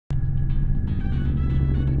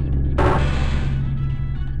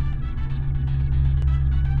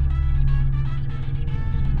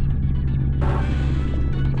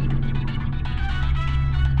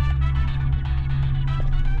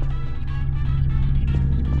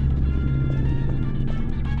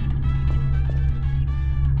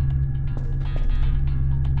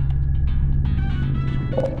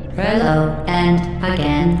Hello, and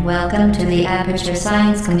again, welcome to the Aperture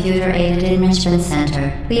Science Computer-Aided Enrichment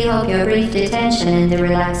Center. We hope your brief detention in the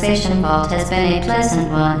relaxation vault has been a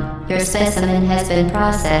pleasant one. Your specimen has been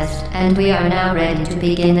processed, and we are now ready to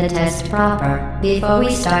begin the test proper. Before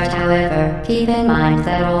we start, however, keep in mind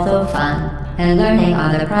that although fun and learning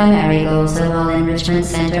are the primary goals of all Enrichment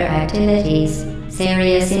Center activities,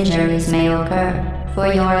 serious injuries may occur.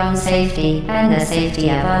 For your own safety and the safety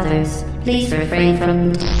of others, please refrain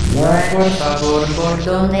from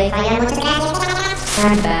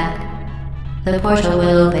stand back. The portal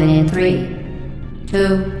will open in 3,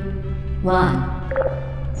 2, 1.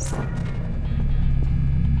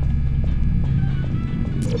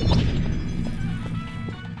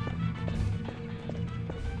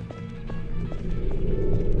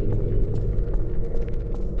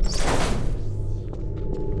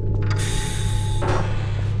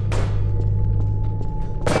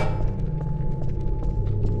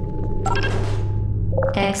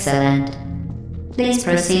 Excellent. Please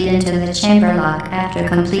proceed into the chamber lock after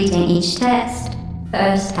completing each test.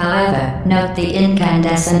 First, however, note the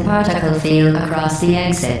incandescent particle field across the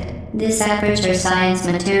exit. This Aperture Science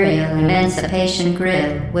Material Emancipation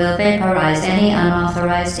Grill will vaporize any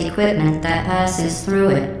unauthorized equipment that passes through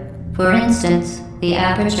it. For instance, the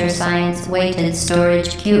Aperture Science Weighted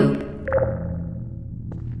Storage Cube.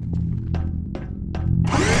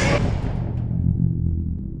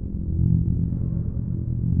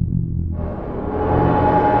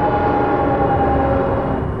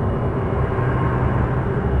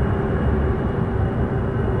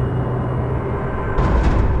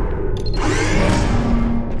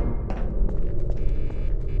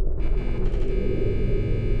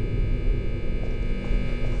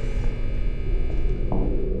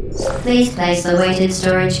 Please place the weighted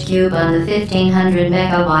storage cube on the 1500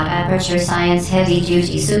 megawatt Aperture Science Heavy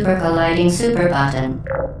Duty Super Colliding Super Button.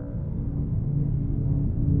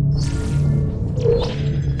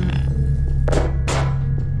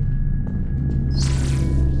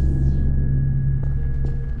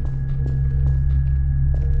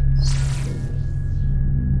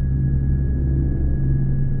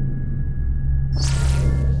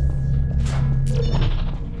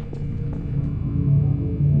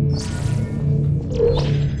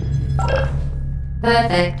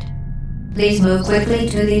 Perfect. Please move quickly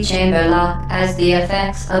to the chamber lock, as the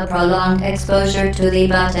effects of prolonged exposure to the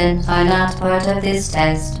button are not part of this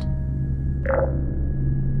test.